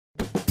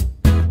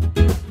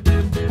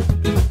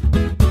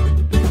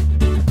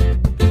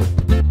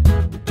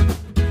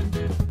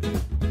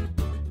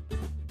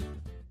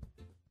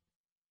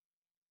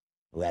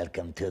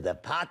Welcome to the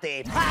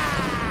party.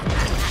 I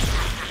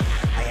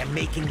am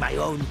making my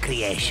own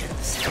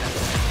creations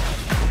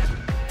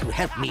to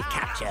help me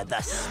capture the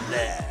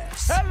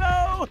Smurfs.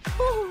 Hello!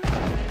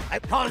 I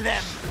call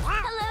them...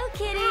 Hello,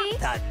 kitty.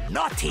 the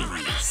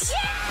Naughties.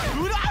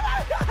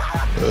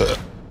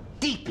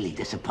 Deeply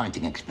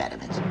disappointing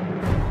experiment.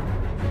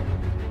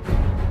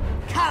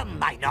 Come,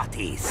 my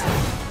Naughties.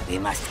 We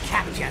must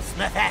capture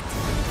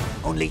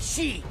Smurfette. Only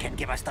she can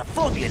give us the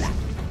formula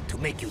to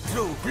make you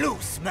true blue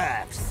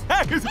Smurfs.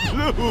 Hackus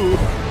blue!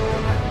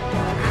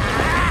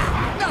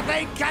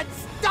 Nothing can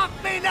stop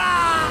me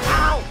now!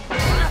 Ow!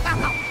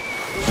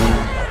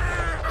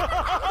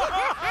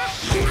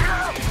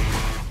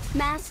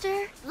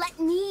 Master, let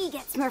me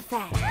get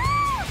Smurfette.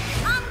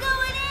 I'm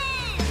going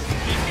in!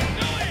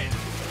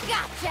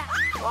 Gotcha!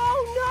 Oh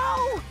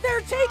no!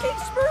 They're taking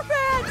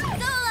Smurfette!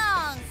 So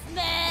long,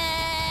 Smurfs!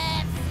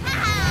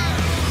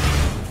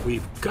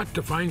 We've got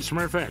to find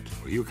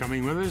Smurfette. Are you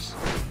coming with us?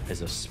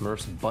 Is a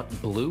Smurf's butt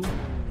blue?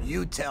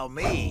 You tell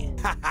me.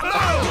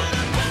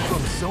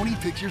 From Sony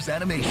Pictures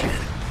Animation.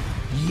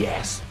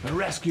 Yes, a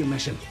rescue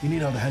mission. You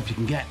need all the help you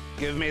can get.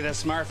 Give me the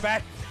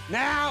Smurfette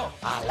now!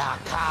 A la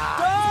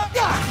carte.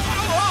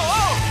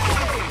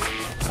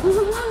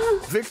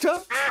 Victor,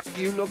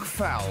 you look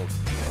foul.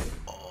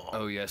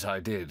 Oh, yes, I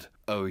did.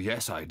 Oh,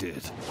 yes, I did.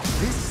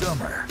 This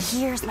summer,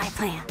 Here's my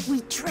plan.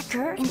 We trick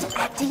her into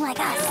acting like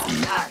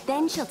us.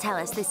 Then she'll tell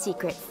us the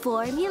secret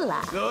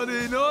formula.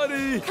 naughty,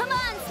 naughty. Come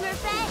on,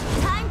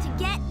 Smurfette! Time to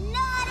get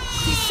naughty!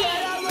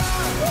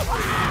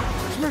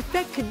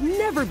 Smurfette could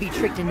never be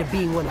tricked into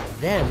being one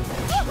of them.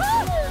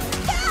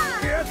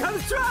 Here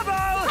comes trouble!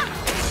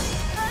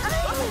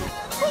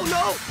 Oh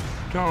no!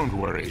 Don't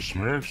worry,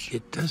 Smurfs.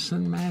 It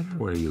doesn't matter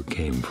where you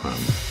came from.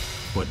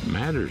 What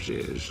matters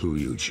is who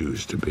you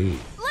choose to be.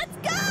 Let's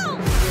go!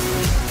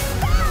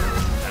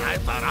 I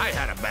thought I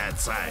had a bad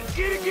side.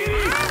 Giddy, giddy!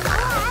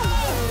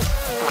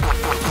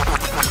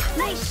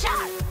 Nice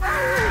shot!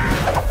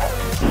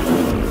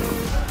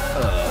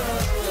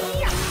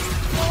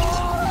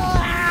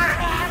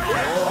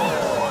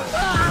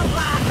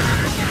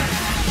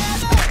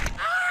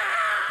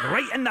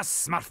 Right in the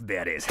Smurf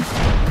berries.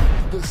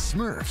 The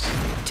Smurfs.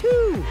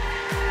 2.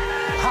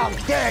 How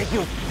dare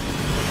you,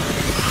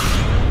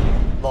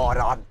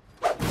 moron!